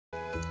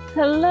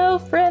Hello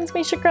friends,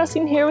 Misha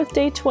Crossing here with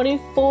day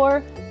 24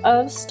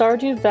 of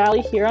Stardew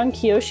Valley here on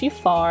Kyoshi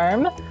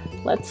Farm.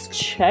 Let's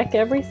check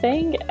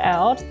everything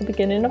out at the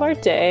beginning of our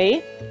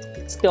day.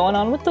 What's going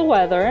on with the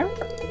weather?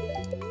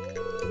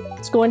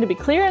 It's going to be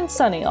clear and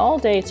sunny all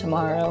day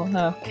tomorrow.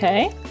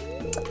 Okay.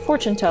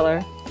 Fortune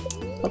teller.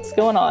 What's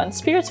going on?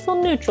 Spirits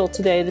feel neutral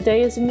today. The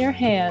day is in your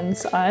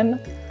hands. I'm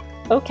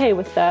okay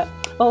with that.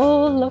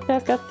 Oh, look,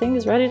 I've got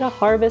things ready to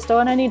harvest. Oh,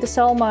 and I need to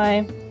sell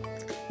my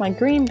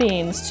green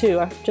beans too.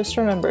 I've just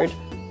remembered.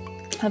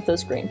 I have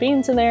those green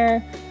beans in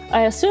there.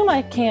 I assume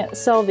I can't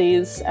sell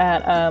these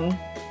at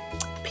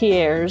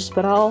Pierre's,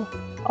 but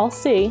I'll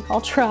see.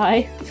 I'll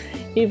try,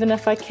 even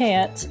if I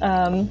can't.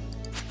 I'll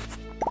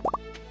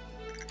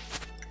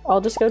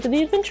just go to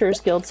the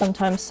Adventurers Guild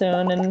sometime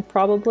soon and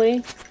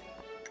probably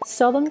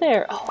sell them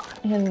there. Oh,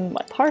 and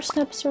my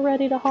parsnips are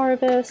ready to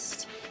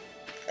harvest.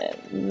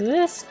 And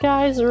this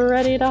guy's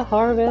ready to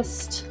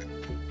harvest.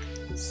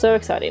 So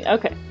exciting.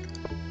 Okay.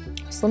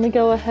 So let me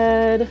go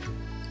ahead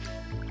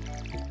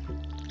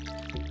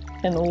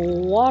and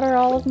water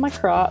all of my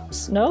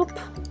crops. Nope,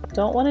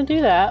 don't want to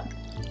do that.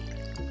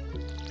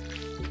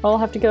 I'll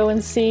have to go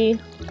and see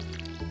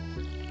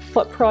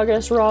what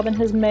progress Robin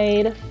has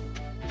made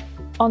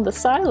on the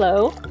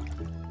silo.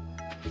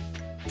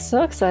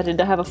 So excited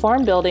to have a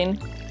farm building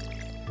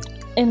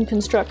in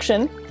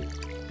construction.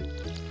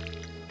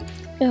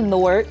 In the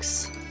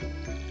works.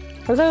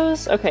 Are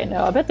those? Okay,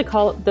 no, I bet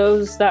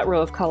that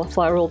row of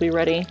cauliflower will be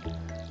ready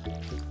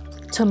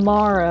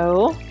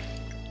tomorrow.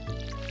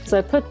 So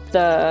I put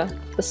the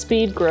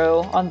speed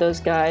grow on those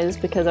guys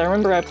because I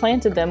remember I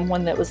planted them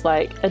when it was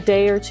like a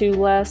day or two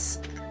less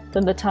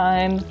than the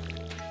time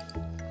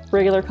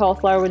regular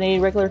cauliflower would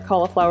need. Regular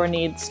cauliflower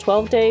needs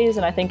 12 days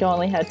and I think I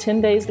only had 10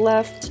 days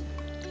left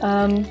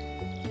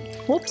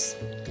whoops,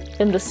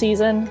 in the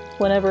season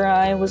whenever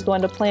I was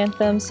going to plant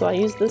them, so I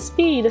used the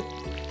speed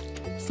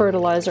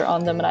fertilizer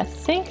on them and I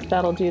think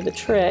that'll do the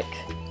trick.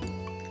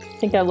 I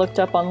think I looked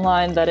up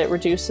online that it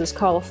reduces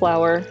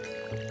cauliflower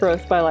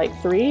growth by like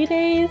 3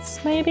 days,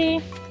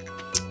 maybe?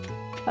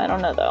 I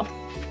don't know though.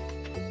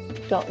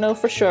 Don't know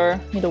for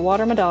sure. Need to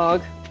water my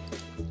dog.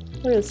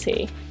 Where is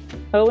he?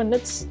 Oh, and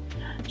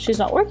she's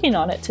not working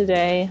on it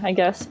today, I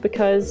guess,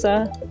 because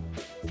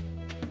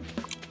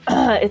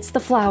it's the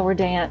flower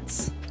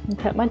dance. And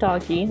pet my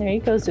doggy. There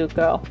you go,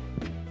 Zuko.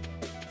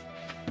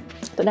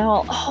 But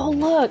now, oh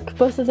look!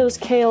 Both of those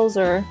kales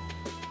are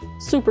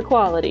super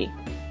quality.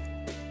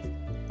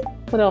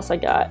 What else I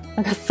got?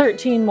 I got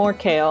 13 more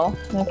kale.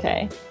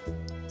 Okay.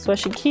 So I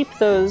should keep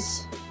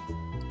those...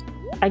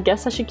 I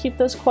guess I should keep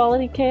those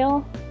quality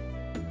kale?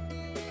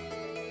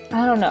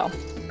 I don't know.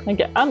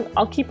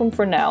 I'll keep them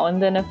for now,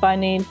 and then if I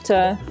need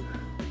to...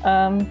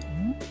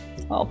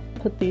 I'll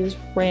put these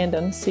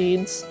random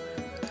seeds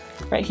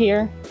right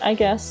here, I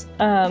guess.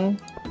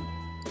 And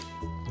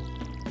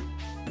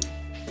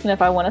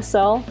if I want to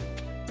sell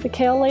the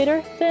kale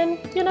later, then,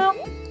 you know,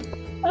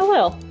 I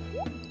will.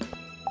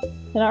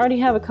 And I already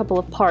have a couple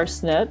of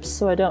parsnips,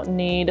 so I don't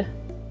need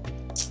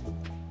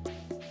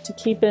to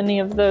keep any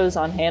of those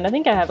on hand. I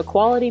think I have a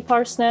quality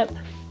parsnip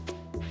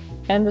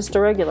and just a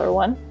regular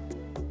one.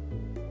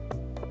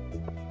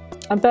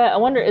 I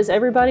wonder, is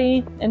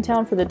everybody in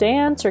town for the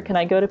dance, or can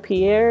I go to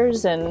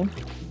Pierre's and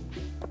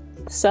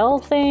sell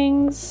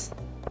things?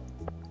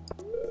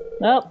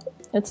 Nope,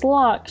 it's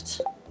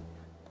locked.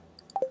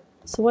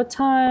 So what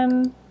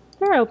time?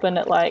 They're open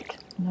at like...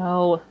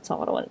 No, that's not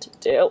what I wanted to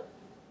do.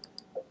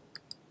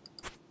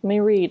 Let me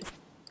read.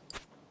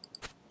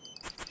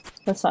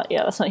 That's not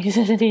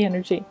using any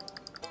energy.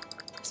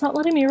 It's not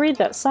letting me read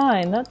that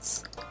sign.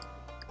 That's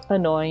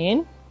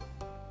annoying.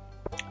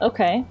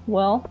 Okay,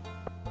 well,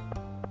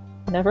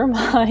 never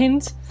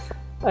mind,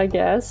 I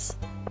guess.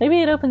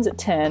 Maybe it opens at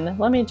 10.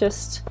 Let me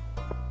just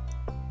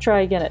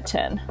try again at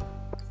 10.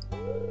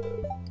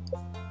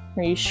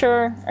 Are you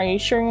sure? Are you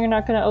sure you're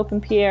not going to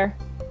open Pierre?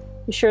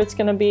 You sure you're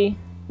going to be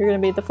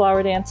at the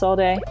flower dance all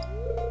day?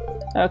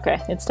 Okay,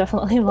 it's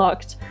definitely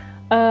locked.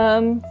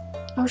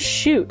 Oh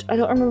shoot, I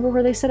don't remember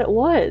where they said it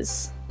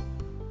was.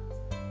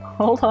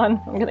 Hold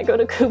on, I'm gonna go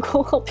to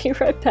Google, I'll be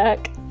right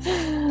back.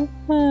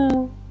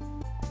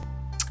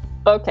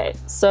 Okay,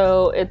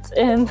 so it's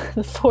in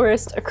the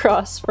forest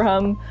across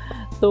from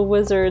the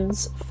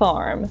wizard's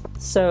farm.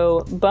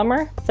 So,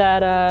 bummer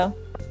that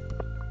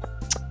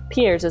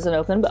Pierre's isn't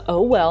open, but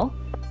oh well.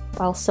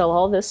 I'll sell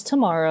all this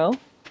tomorrow.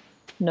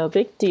 No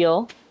big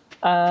deal.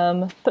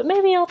 But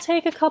maybe I'll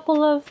take a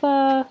couple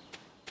of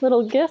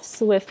little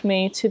gifts with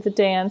me to the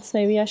dance.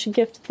 Maybe I should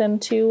gift them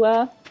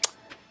to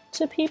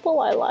people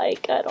I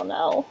like. I don't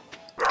know.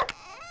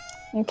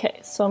 Okay,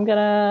 so I'm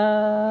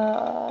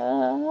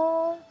gonna...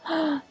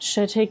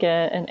 Should I take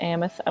an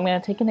amethyst? I'm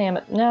gonna take an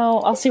amethyst.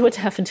 No, I'll see what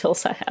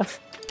daffodils I have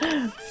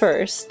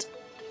first.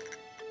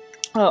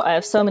 Oh, I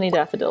have so many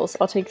daffodils.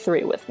 I'll take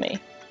 3 with me.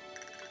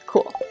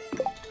 Cool.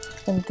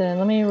 And then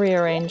let me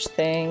rearrange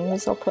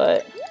things. I'll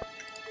put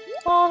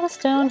all this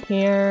down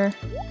here.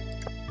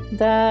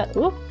 That...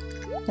 Whoop.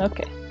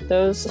 Okay,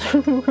 those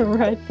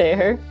right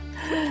there.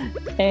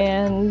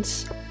 And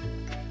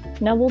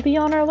Now we'll be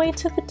on our way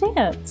to the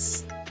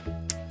dance.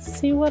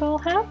 See what all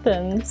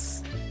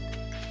happens.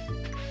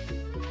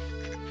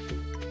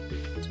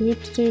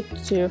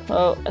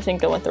 Oh, I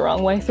think I went the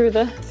wrong way through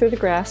the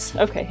grass.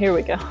 Okay, here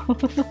we go.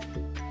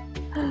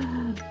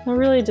 I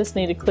really just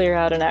need to clear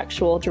out an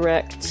actual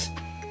direct,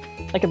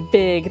 like a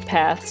big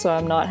path, so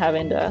I'm not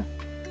having to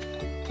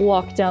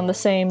walk down the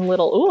same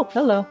little— ooh,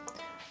 hello!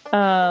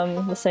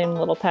 The same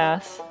little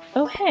path.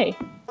 Oh, hey!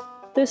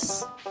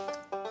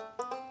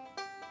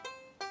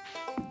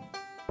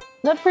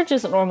 That bridge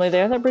isn't normally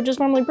there. That bridge is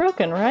normally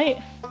broken,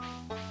 right?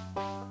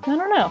 I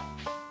don't know.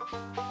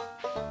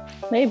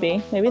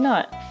 Maybe, maybe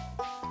not.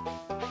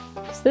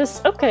 Is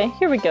this— okay,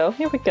 here we go,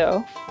 here we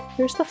go.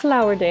 Here's the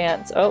flower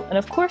dance. Oh, and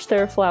of course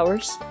there are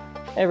flowers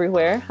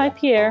everywhere. Hi,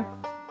 Pierre.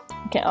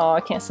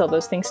 I can't sell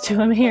those things to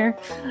him here.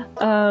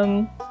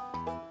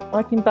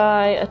 I can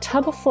buy a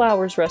tub of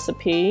flowers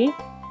recipe.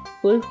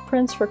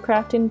 Blueprints for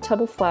crafting a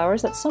tub of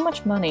flowers. That's so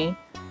much money.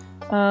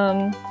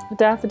 A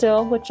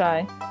daffodil, which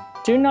I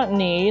do not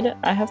need.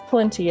 I have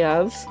plenty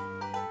of.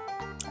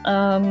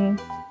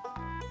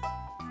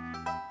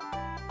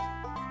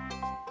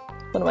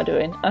 What am I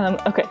doing?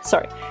 Okay,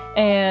 sorry.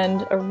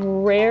 And a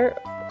rare—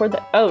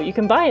 oh, you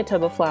can buy a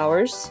tub of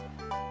flowers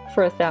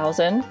for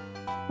 1,000.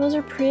 Those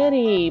are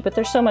pretty, but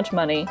there's so much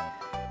money.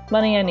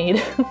 Money I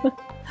need.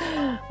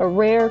 A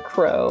rare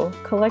crow.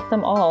 Collect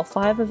them all.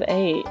 5 of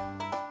 8.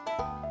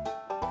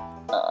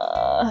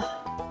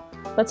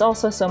 That's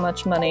also so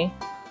much money.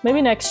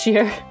 Maybe next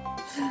year.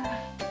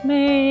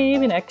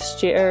 Maybe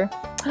next year.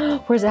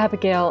 Where's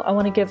Abigail? I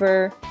want to give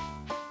her—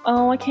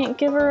 oh, I can't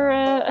give her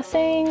a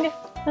thing.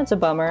 That's a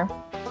bummer.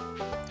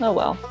 Oh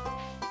well.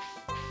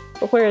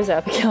 But where is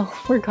Abigail?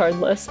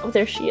 Regardless. Oh,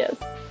 there she is.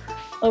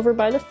 Over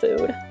by the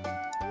food.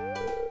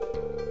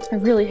 I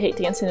really hate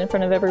dancing in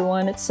front of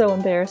everyone. It's so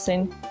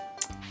embarrassing.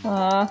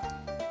 So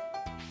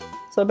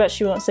I bet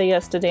she won't say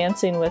yes to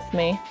dancing with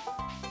me.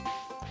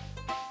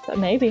 But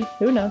maybe.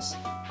 Who knows?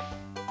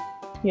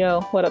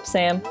 Yo, what up,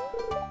 Sam?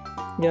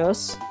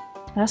 Yes?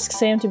 Ask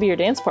Sam to be your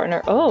dance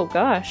partner. Oh,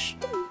 gosh.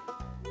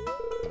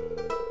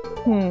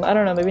 I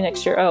don't know. Maybe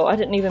next year. Oh, I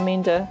didn't even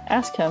mean to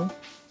ask him.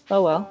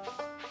 Oh, well.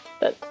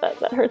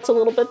 That hurts a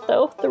little bit,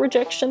 though. The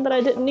rejection that I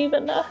didn't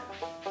even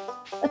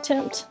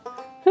attempt.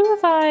 Who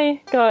have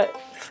I got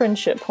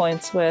friendship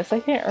points with? I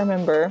can't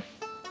remember.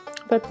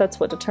 But that's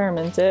what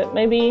determines it.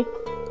 Maybe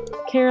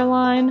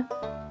Caroline?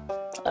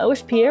 I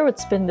wish Pierre would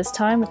spend this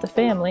time with the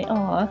family.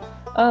 Aw.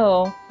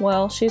 Oh,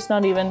 well, she's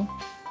not even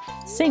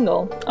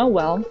single. Oh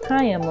well.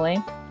 Hi, Emily.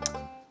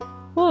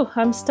 Whew,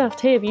 I'm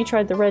stuffed. Hey, have you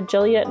tried the red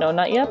jelly yet? No,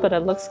 not yet, but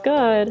it looks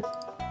good.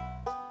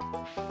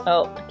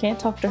 Oh, I can't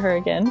talk to her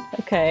again.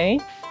 Okay.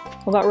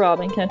 What about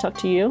Robin? Can I talk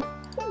to you?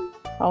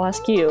 I'll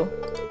ask you.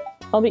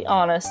 I'll be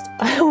honest.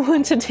 I don't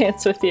want to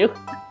dance with you.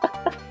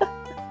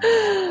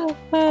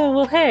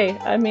 Well, hey,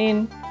 I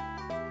mean,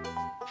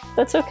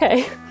 that's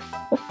okay.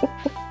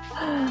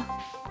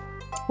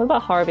 What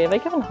about Harvey? Have I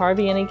given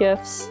Harvey any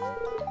gifts?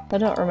 I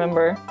don't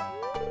remember.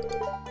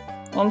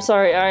 Oh, I'm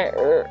sorry,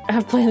 I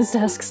have plans to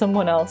ask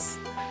someone else.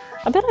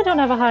 I bet I don't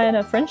have a high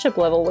enough friendship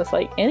level with,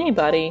 like,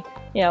 anybody.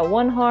 Yeah,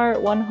 1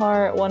 heart, 1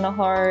 heart, 1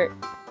 heart.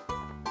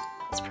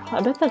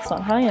 I bet that's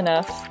not high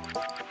enough.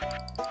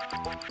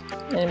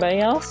 Anybody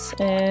else?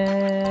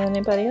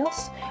 Anybody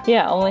else?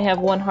 Yeah, I only have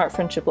 1 heart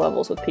friendship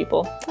levels with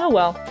people. Oh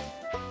well.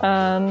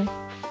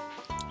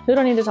 Who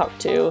do I need to talk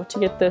to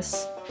get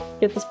this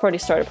party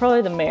started?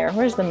 Probably the mayor.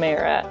 Where's the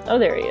mayor at? Oh,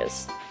 there he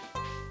is.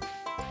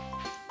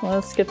 Well,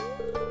 let's get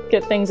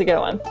things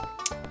going.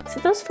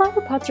 See, those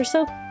flower pots are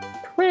so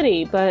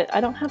pretty, but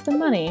I don't have the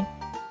money.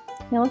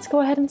 Now let's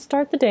go ahead and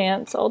start the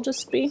dance. I'll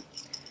just be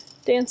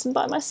dancing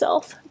by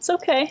myself. It's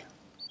okay.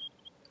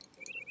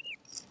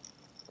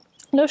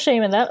 No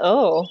shame in that.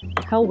 Oh,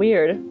 how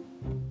weird.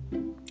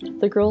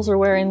 The girls are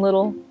wearing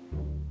little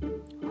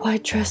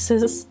white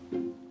dresses.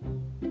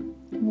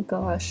 Oh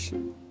gosh.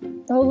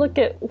 Oh, look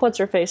at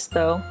what's-her-face,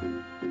 though.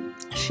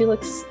 She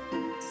looks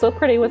so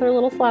pretty with her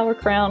little flower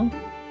crown.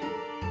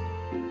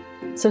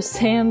 So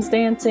Sam's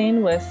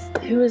dancing with—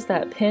 who is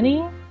that,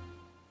 Penny?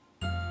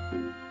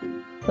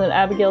 Then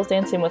Abigail's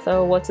dancing with—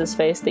 oh,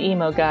 what's-his-face, the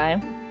emo guy.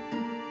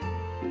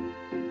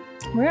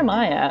 Where am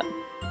I at?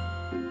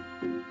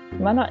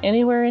 Am I not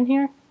anywhere in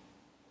here?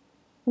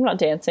 I'm not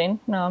dancing.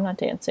 No, I'm not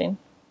dancing.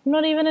 I'm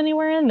not even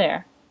anywhere in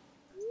there.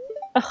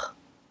 Ugh,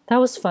 that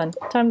was fun.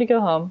 Time to go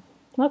home.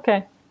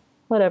 Okay,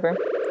 whatever.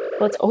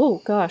 Let's—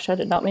 oh gosh, I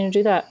did not mean to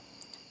do that.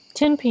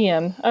 10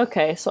 p.m.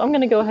 Okay, so I'm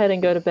gonna go ahead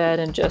and go to bed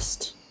and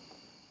just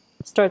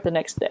start the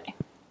next day.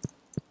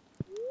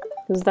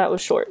 Because that was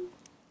short.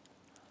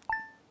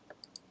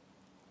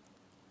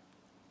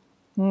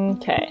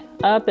 Okay,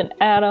 up and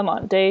at 'em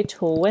on day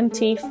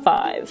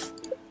 25.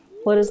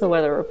 What is the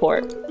weather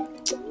report?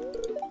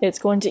 It's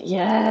going to—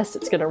 yes,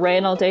 it's gonna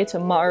rain all day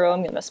tomorrow.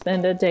 I'm gonna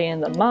spend a day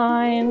in the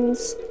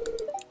mines.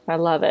 I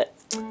love it.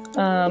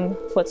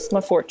 What's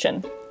my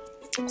fortune?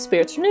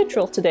 Spirits are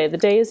neutral today. The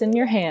day is in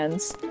your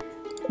hands.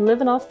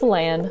 Living off the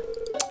land.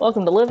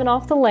 Welcome to Living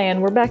Off the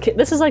Land. We're back.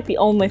 This is like the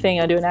only thing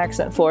I do an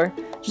accent for.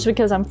 just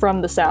because I'm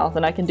from the South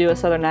and I can do a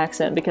Southern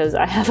accent because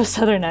I have a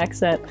Southern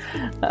accent.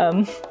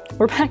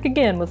 We're back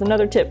again with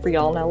another tip for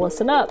y'all. Now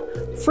listen up.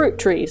 Fruit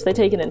trees, they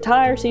take an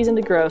entire season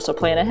to grow, so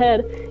plan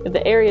ahead. If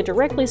the area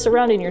directly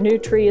surrounding your new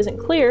tree isn't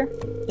clear,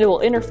 it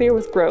will interfere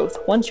with growth.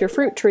 Once your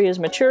fruit tree is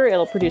mature,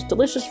 it'll produce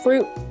delicious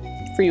fruit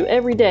for you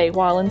every day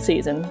while in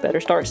season.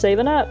 Better start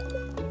saving up.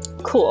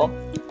 Cool.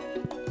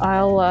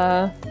 I'll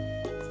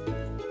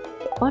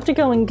have to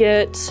go and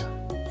get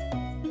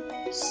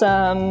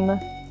some,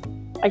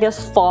 I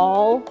guess,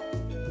 fall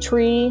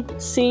tree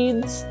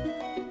seeds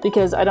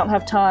because I don't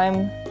have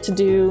time to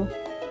do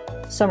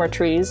summer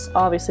trees,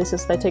 obviously,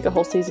 since they take a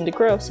whole season to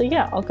grow. So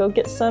yeah, I'll go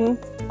get some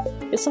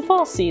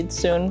fall seeds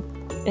soon.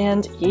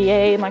 And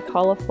yay, my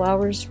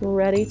cauliflower's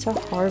ready to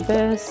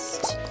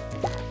harvest.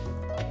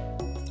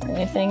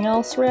 Anything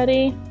else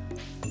ready?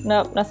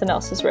 Nope, nothing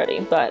else is ready,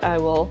 but I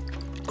will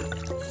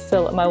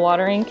fill up my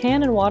watering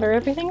can and water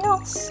everything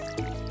else.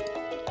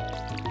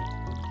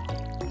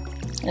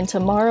 And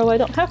tomorrow I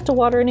don't have to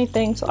water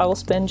anything, so I will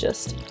spend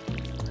just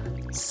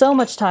so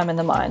much time in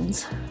the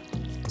mines.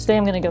 Today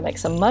I'm gonna go make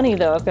some money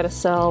though. I've got to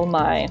sell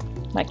my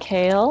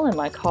kale and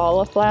my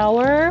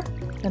cauliflower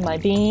and my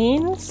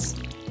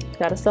beans.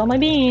 Gotta sell my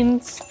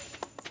beans.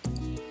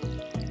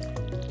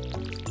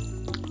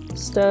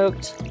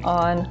 Stoked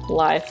on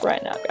life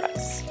right now,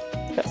 guys.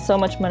 Got so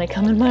much money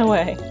coming my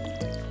way.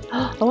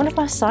 I wonder if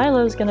my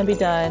silo's gonna be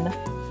done.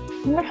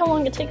 I wonder how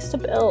long it takes to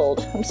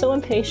build. I'm so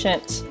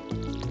impatient.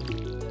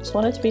 Just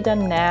want it to be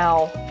done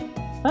now.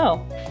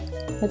 Oh,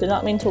 I did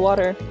not mean to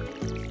water.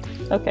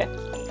 Okay,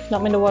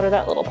 not mean to water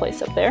that little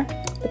place up there,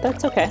 but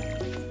that's okay.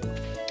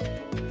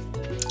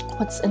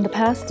 What's in the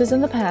past is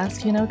in the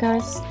past, you know,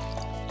 guys?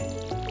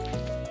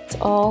 It's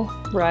all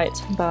right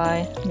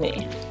by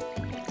me.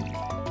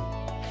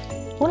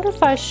 Wonder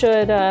if I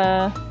should,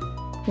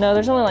 no,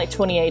 there's only like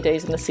 28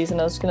 days in the season.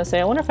 I was gonna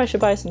say, I wonder if I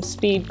should buy some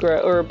speed grow,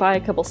 or buy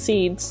a couple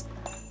seeds,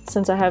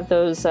 since I have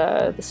those,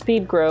 the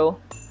speed grow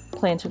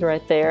planted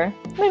right there.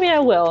 Maybe I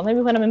will.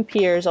 Maybe when I'm in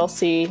Piers, I'll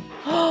see.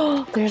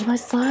 Oh, there's my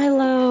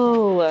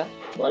silo!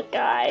 Look,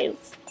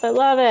 guys, I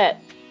love it.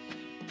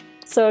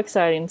 So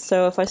exciting.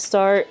 So if I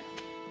start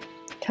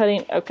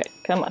cutting, okay,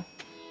 come on.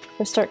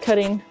 If I start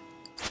cutting,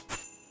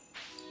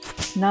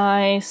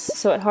 nice.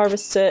 So it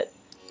harvests it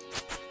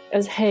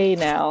as hay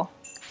now.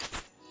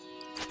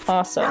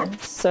 Awesome.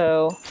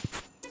 So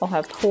I'll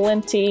have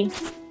plenty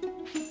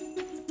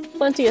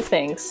of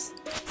things.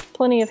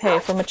 Plenty of hay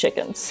for my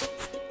chickens.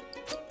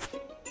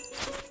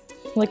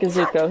 Look at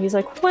Zuko. He's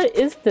like, what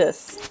is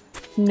this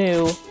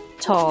new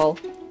tall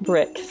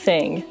brick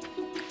thing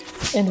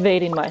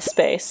invading my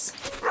space?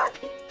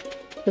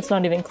 It's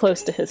not even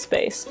close to his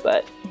space,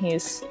 but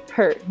he's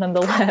hurt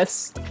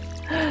nonetheless.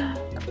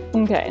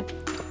 Okay.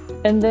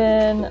 And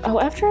then,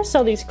 oh, after I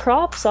sell these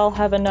crops, I'll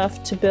have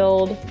enough to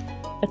build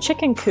a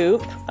chicken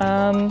coop.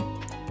 I'm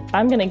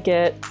gonna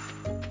get,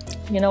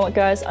 you know what,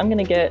 guys? I'm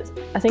gonna get,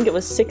 I think it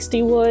was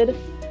 60 wood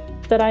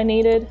that I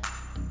needed.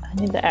 I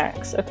need the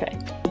axe. Okay.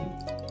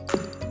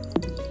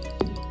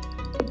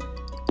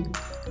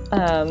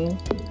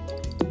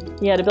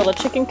 Yeah, to build a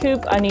chicken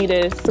coop, I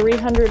needed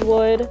 300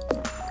 wood,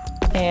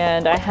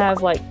 and I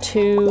have like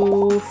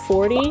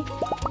 240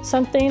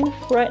 something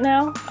right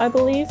now, I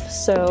believe,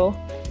 so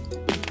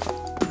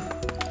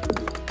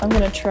I'm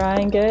gonna try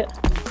and get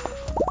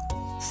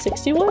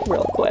 60 wood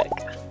real quick.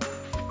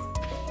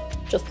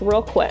 Just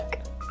real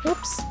quick.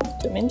 Oops,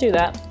 didn't mean to do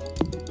that.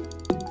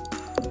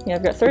 Yeah,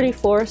 I've got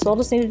 34, so I'll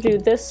just need to do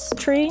this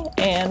tree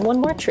and one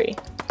more tree.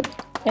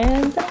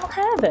 And then I'll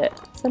have it.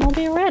 Then I'll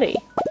be ready.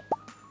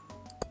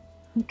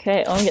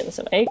 Okay, oh, I'm getting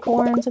some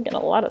acorns. I'm getting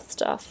a lot of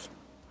stuff.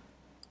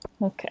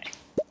 Okay.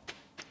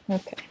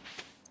 Okay.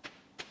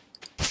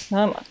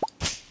 Come on.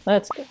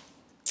 Let's go.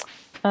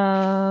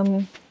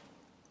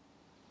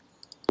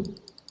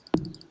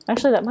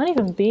 Actually, that might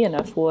even be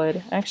enough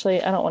wood.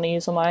 Actually, I don't want to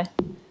use all my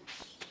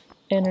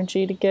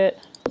energy to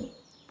get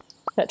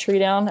that tree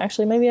down.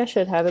 Actually, maybe I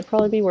should have. It'd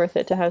probably be worth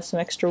it to have some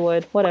extra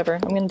wood. Whatever.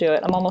 I'm gonna do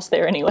it. I'm almost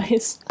there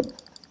anyways.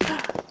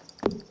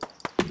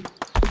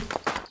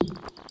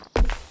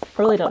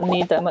 I really don't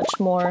need that much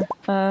more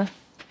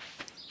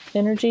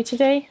energy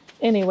today.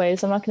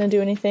 Anyways, I'm not going to do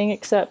anything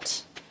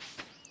except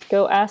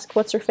go ask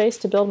What's-Her-Face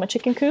to build my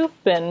chicken coop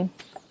and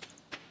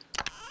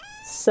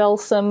sell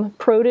some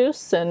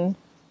produce and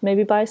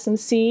maybe buy some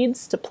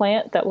seeds to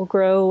plant that will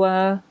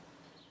grow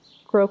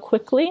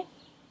quickly.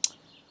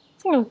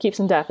 I think I'll keep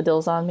some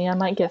daffodils on me. I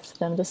might gift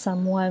them to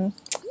someone.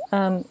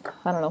 I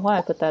don't know why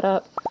I put that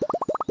up.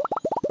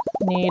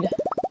 Need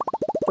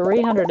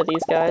 300 of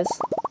these guys.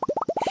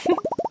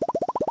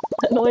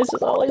 That noise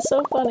is always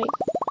so funny.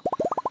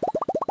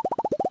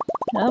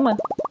 Come on.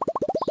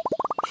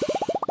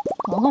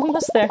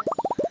 Almost there.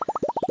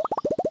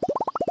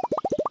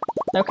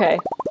 Okay.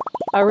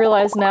 I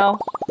realize now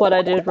what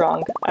I did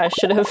wrong. I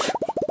should have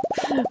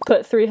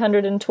put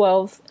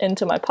 312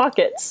 into my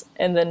pockets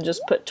and then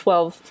just put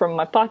 12 from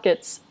my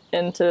pockets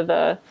into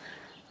the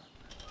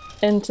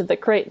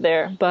crate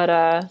there. But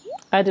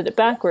I did it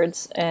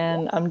backwards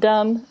and I'm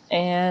dumb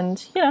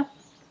and, you know,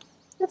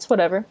 it's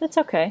whatever. It's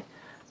okay.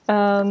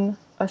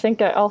 I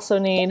think I also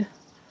need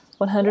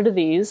 100 of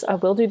these. I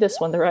will do this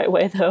one the right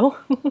way though.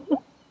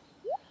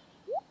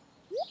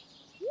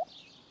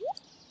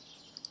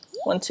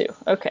 1, 2.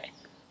 Okay.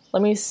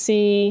 Let me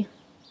see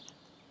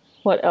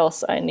what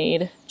else I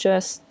need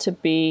just to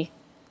be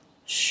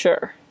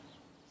sure.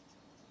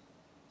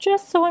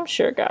 Just so I'm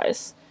sure,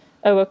 guys.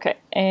 Oh, okay.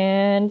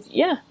 And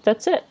yeah,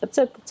 that's it. That's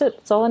it. That's it.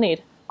 That's all I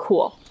need.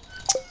 Cool.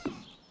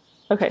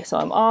 Okay, so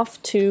I'm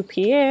off to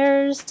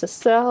Pierre's to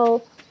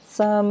sell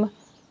some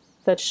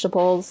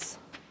vegetables.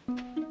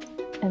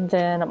 And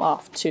then I'm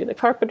off to the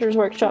carpenter's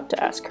workshop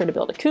to ask her to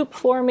build a coop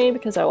for me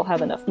because I will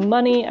have enough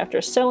money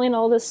after selling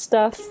all this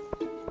stuff.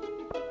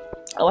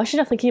 Oh, I should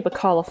definitely keep a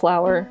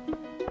cauliflower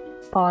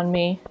on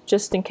me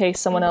just in case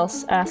someone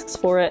else asks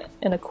for it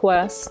in a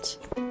quest.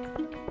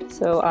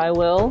 So I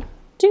will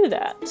do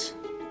that.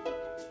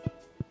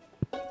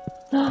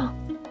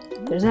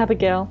 There's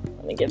Abigail.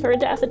 Let me give her a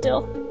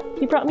daffodil.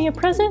 You brought me a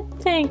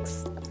present?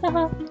 Thanks.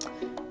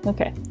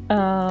 Okay.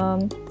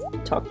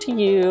 Talk to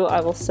you.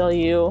 I will sell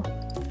you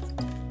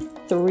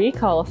 3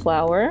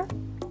 cauliflower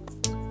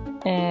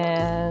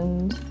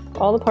and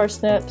all the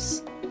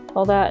parsnips,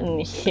 all that,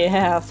 and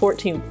yeah,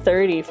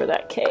 14.30 for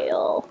that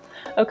kale.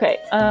 Okay.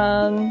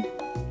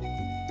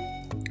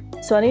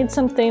 So I need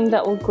something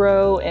that will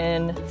grow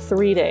in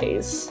 3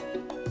 days.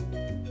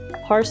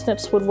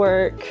 Parsnips would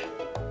work.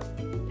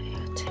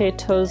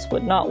 Potatoes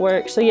would not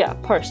work. So yeah,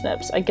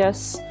 parsnips. I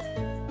guess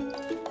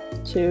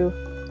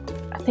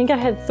I think I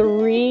had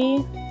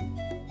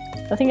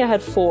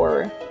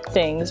 4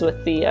 things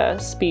with the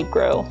speed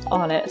grow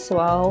on it. So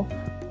I'll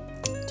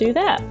do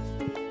that.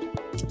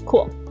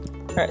 Cool.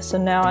 All right, so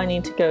now I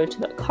need to go to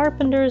the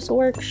carpenter's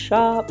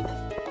workshop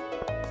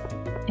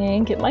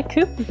and get my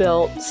coop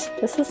built.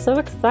 This is so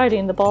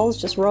exciting. The ball's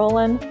just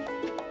rolling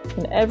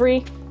in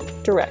every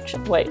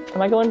direction. Wait,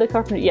 am I going to the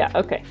carpenter? Yeah,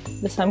 okay.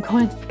 This time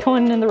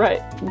going in the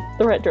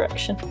right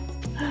direction.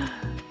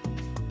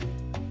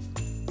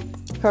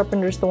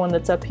 Carpenter's the one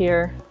that's up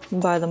here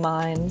by the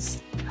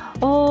mines.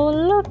 Oh,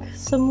 look,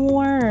 some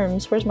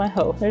worms. Where's my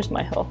hoe? There's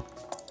my hoe.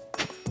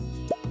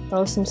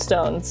 Oh, some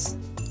stones.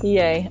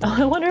 Yay. Oh,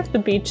 I wonder if the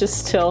beach is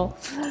still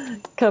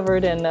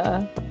covered in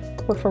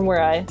from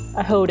where I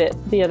hoed it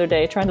the other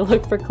day trying to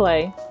look for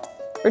clay.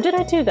 Or did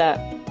I do that?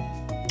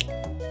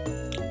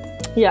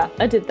 Yeah,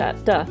 I did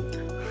that. Duh.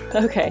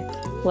 Okay,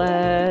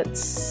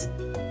 let's...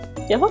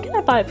 Yeah, what can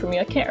I buy from you?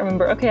 I can't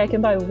remember. Okay, I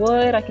can buy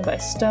wood, I can buy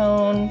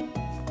stone,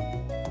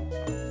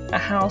 a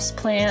house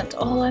plant.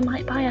 Oh, I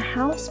might buy a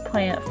house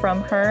plant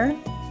from her.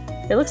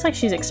 It looks like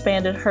she's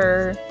expanded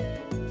her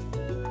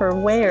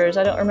wares.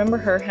 I don't remember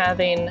her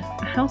having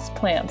a house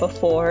plant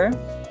before.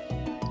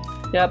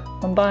 Yep,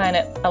 I'm buying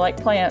it. I like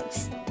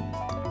plants.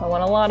 I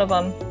want a lot of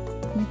them.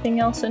 Anything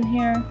else in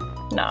here?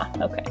 Nah,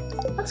 okay.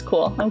 That's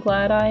cool. I'm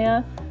glad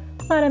I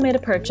made a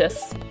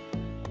purchase.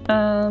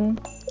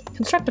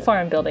 Construct a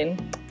farm building.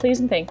 Please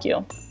and thank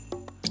you.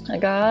 I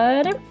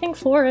got everything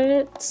for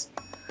it.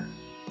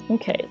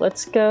 Okay,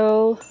 let's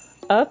go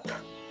up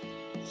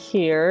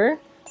here.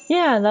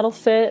 Yeah, that'll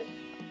fit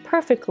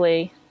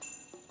perfectly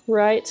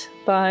right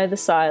by the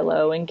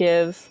silo and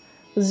give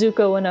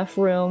Zuko enough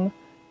room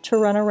to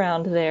run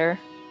around there.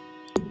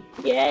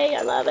 Yay,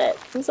 I love it.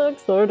 I'm so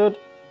excited.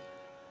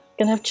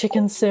 Gonna have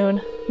chickens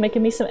soon.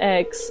 Making me some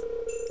eggs.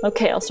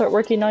 Okay, I'll start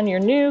working on your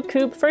new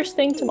coop first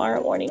thing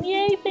tomorrow morning.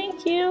 Yay,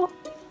 thank you.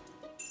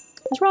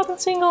 Is Robin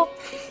single?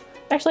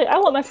 Actually, I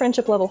want my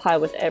friendship level high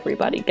with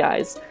everybody,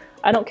 guys.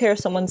 I don't care if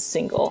someone's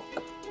single.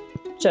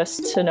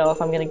 Just to know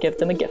if I'm gonna give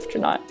them a gift or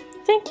not.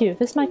 Thank you,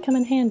 this might come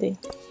in handy.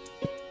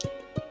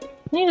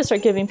 I need to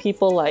start giving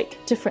people, like,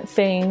 different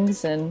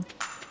things and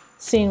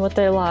seeing what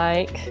they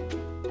like.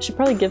 I should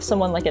probably give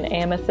someone, like, an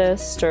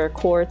amethyst or a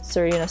quartz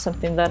or, you know,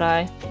 something that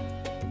I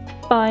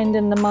find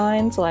in the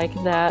mines like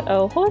that.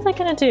 Oh, what was I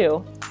gonna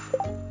do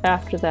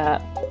after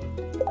that?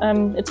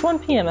 It's 1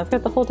 p.m. I've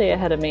got the whole day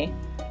ahead of me.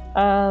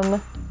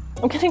 I'm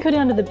gonna go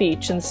down to the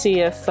beach and see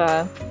if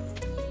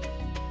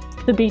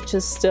the beach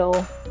is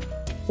still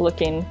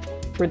looking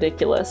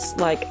ridiculous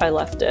like I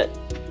left it.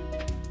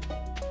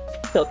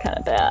 Feel kind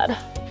of bad.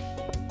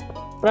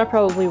 But I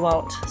probably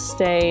won't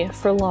stay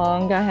for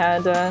long. I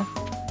had,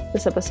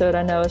 this episode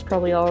I know is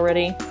probably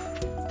already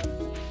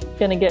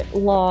gonna get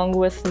long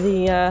with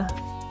the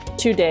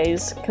 2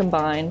 days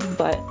combined,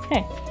 but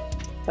hey,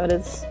 that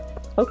is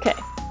okay.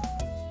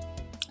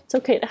 It's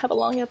okay to have a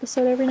long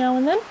episode every now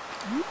and then.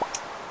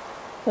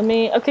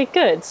 Okay,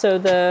 good. So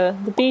the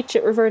beach,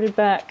 it reverted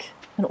back.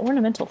 An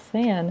ornamental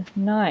fan.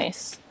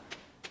 Nice.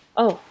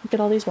 Oh, look at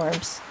all these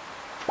worms.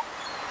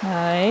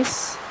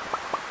 Nice.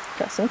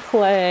 Got some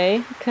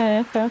clay.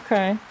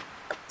 Okay.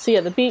 So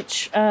yeah, the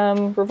beach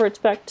reverts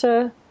back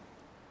to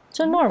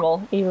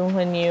normal, even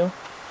when you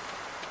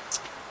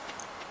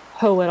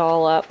hoe it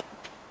all up.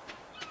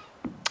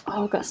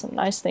 Oh, got some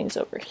nice things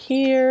over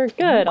here.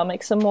 Good, I'll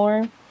make some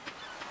more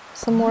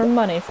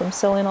money from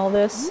selling all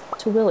this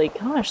to Willy.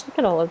 Gosh, look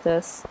at all of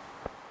this.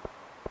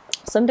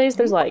 Some days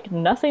there's like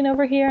nothing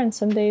over here, and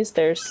some days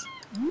there's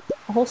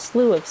a whole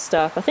slew of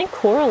stuff. I think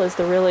coral is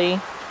the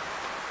really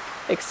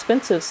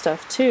expensive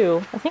stuff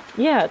too. I think,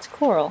 yeah, it's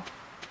coral.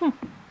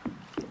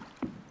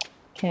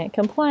 Can't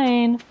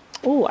complain.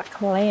 Ooh, a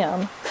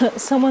clam.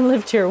 Someone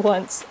lived here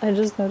once. I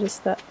just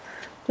noticed that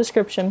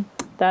description.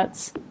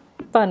 That's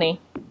funny.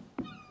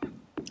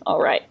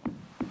 Alright.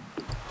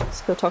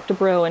 Let's go talk to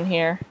Bro in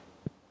here.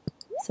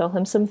 Sell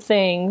him some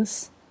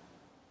things.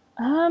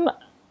 I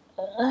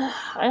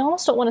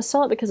almost don't want to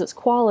sell it because it's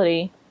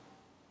quality.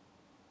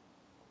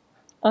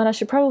 Oh, and I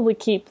should probably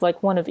keep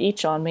like one of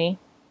each on me.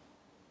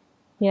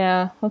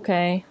 Yeah,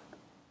 okay.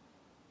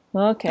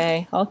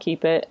 Okay, I'll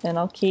keep it, and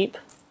I'll keep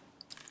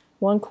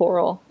one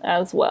coral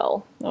as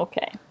well.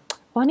 Okay.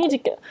 Well, I need to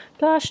go.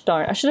 Gosh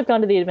darn, I should have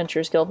gone to the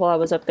Adventurers Guild while I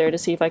was up there to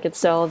see if I could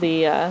sell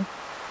the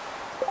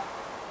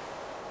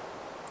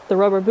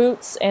rubber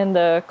boots and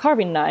the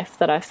carving knife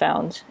that I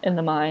found in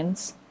the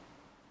mines.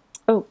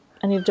 Oh,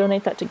 I need to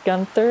donate that to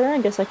Gunther. I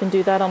guess I can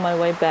do that on my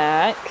way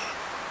back.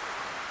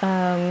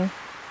 I've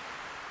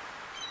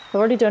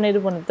already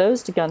donated one of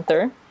those to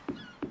Gunther.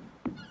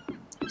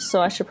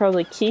 So I should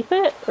probably keep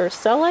it or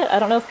sell it. I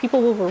don't know if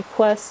people will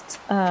request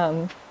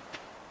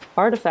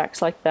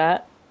artifacts like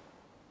that.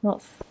 I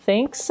don't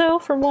think so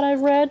from what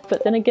I've read,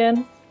 but then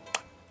again,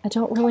 I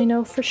don't really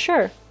know for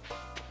sure.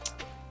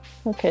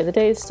 Okay, the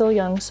day is still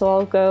young, so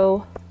I'll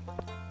go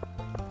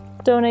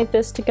donate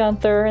this to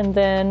Gunther, and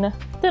then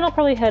I'll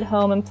probably head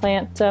home and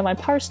plant my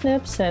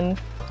parsnips and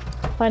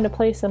find a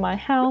place in my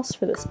house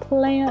for this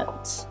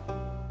plant.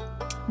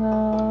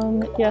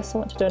 Yes, I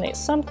want to donate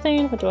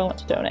something. What do I want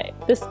to donate?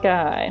 This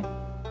guy.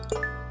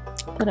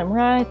 Put him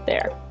right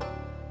there.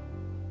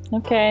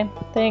 Okay,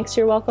 thanks,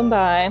 you're welcome,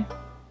 bye.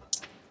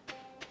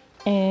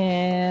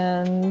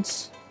 And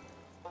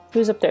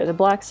who's up there? The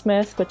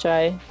blacksmith, which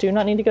I do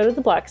not need to go to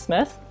the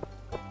blacksmith.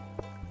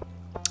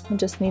 I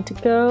just need to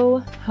go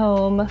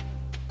home.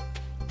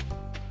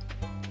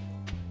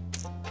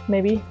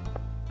 Maybe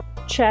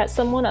chat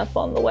someone up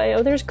on the way.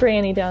 Oh, there's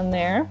Granny down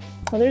there.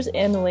 Oh, there's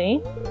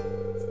Emily.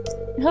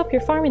 I hope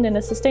you're farming in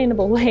a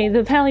sustainable way.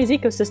 The valley's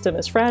ecosystem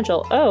is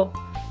fragile. Oh,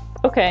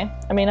 okay.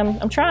 I mean,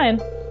 I'm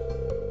trying.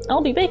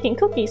 I'll be baking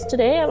cookies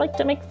today. I like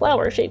to make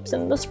flower shapes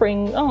in the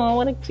spring. Oh,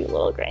 what a cute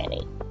little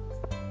granny.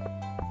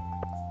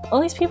 All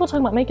these people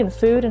talking about making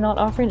food and not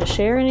offering to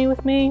share any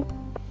with me.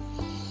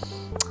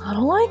 I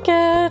don't like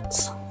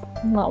it.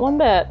 Not one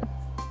bit.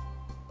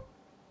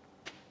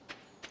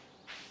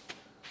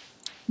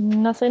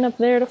 Nothing up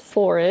there to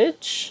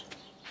forage.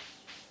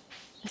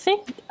 I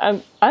think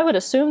I would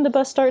assume the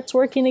bus starts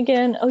working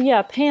again. Oh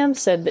yeah, Pam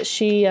said that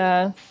she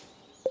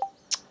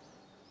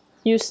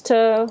used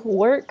to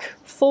work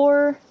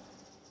for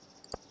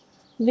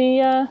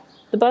the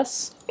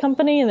bus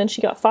company and then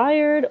she got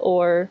fired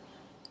or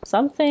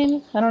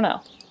something. I don't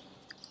know.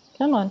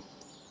 Come on.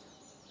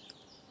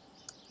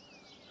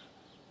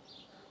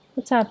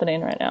 What's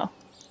happening right now?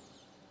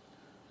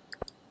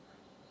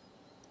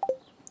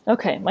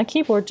 Okay, my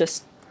keyboard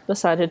just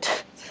decided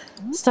to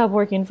stop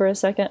working for a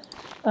second.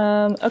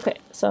 Okay,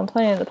 so I'm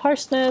planting the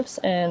parsnips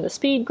and the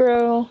speed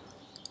grow.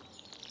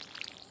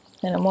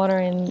 And I'm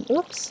watering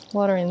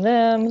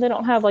them. They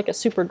don't have like a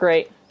super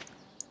great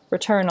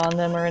return on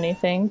them or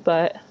anything,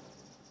 but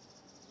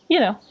you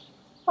know,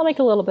 I'll make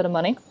a little bit of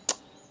money.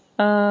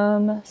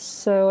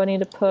 So I need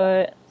to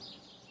put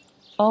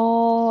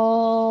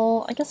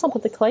I guess I'll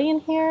put the clay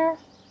in here.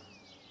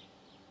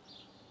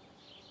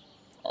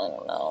 I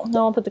don't know.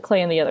 No, I'll put the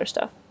clay in the other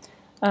stuff.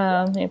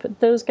 I need to put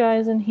those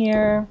guys in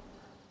here.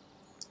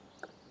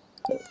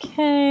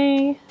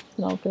 Okay.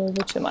 And I'll go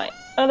over to my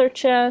other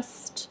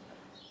chest.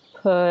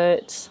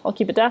 I'll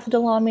keep a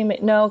daffodil on me.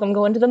 No, I'm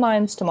going to the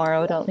mines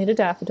tomorrow. I don't need a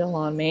daffodil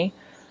on me.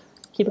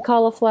 Keep a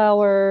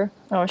cauliflower.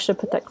 Oh, I should have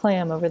put that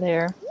clam over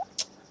there.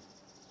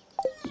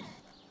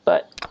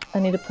 But I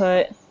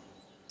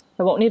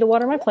won't need to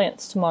water my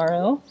plants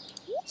tomorrow.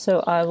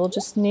 So I will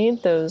just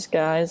need those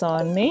guys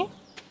on me.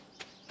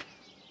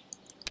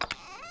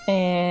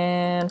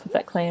 And put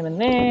that clam in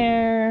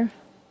there.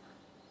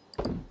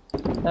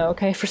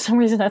 Okay, for some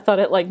reason I thought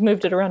it like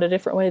moved it around a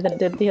different way than it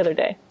did the other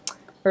day.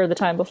 Or the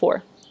time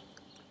before.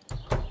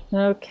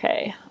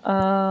 Okay,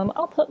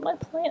 I'll put my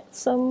plant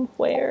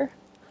somewhere.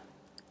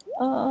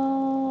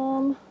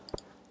 Was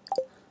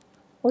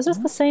this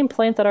the same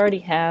plant that I already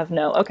have?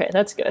 No, okay,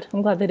 that's good.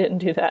 I'm glad they didn't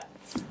do that.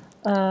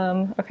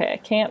 Okay, I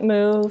can't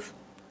move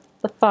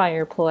the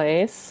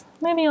fireplace.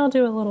 Maybe I'll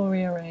do a little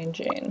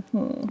rearranging.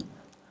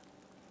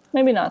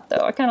 Maybe not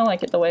though. I kind of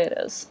like it the way it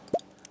is.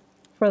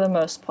 For the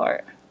most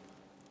part.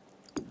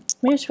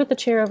 Maybe I should put the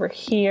chair over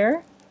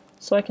here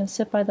so I can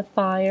sit by the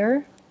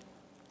fire.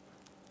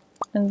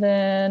 And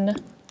then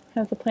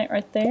have the plant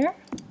right there.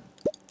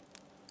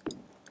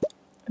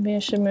 Maybe I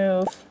should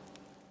move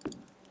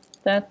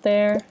that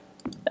there,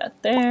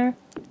 that there,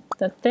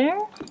 that there.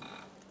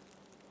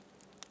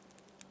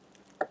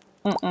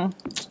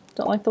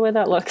 Don't like the way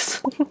that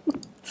looks.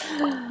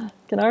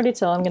 Can already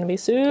tell I'm going to be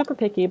super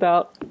picky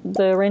about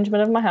the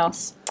arrangement of my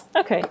house.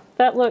 Okay,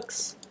 that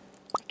looks...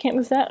 I can't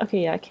move that?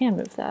 Okay, yeah, I can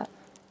move that.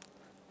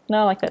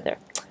 No, I like that there.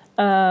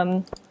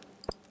 I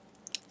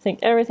think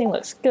everything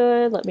looks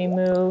good. Let me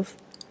move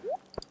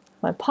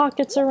my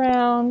pockets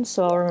around,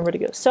 so I'll remember to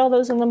go sell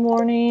those in the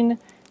morning.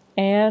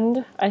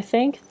 And I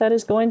think that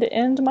is going to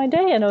end my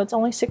day. I know it's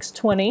only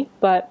 6:20,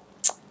 but,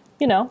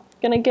 you know,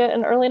 gonna get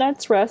an early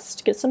night's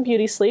rest, get some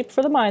beauty sleep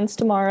for the mines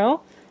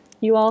tomorrow.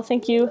 You all,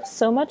 thank you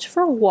so much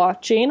for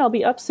watching. I'll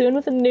be up soon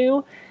with a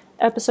new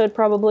episode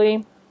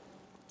probably,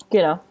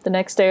 you know, the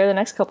next day or the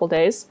next couple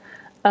days.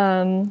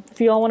 If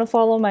you all want to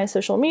follow my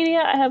social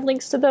media, I have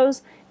links to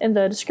those in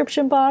the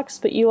description box.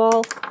 But you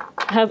all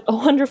have a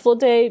wonderful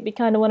day, be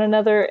kind to one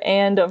another,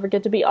 and don't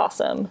forget to be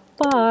awesome.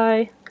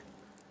 Bye!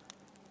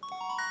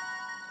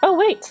 Oh,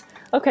 wait!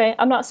 Okay,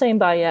 I'm not saying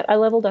bye yet. I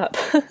leveled up.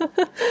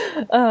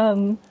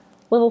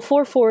 Level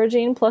 4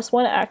 foraging,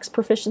 +1 axe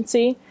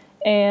proficiency,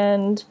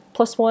 and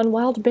 +1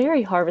 wild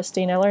berry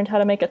harvesting. I learned how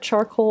to make a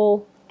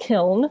charcoal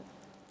kiln.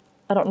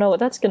 I don't know what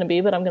that's going to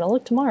be, but I'm going to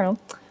look tomorrow.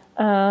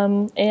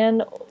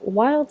 And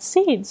wild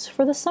seeds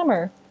for the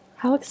summer.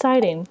 How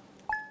exciting.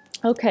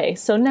 Okay,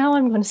 so now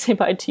I'm going to say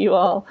bye to you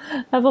all.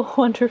 Have a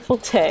wonderful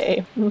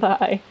day.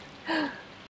 Bye.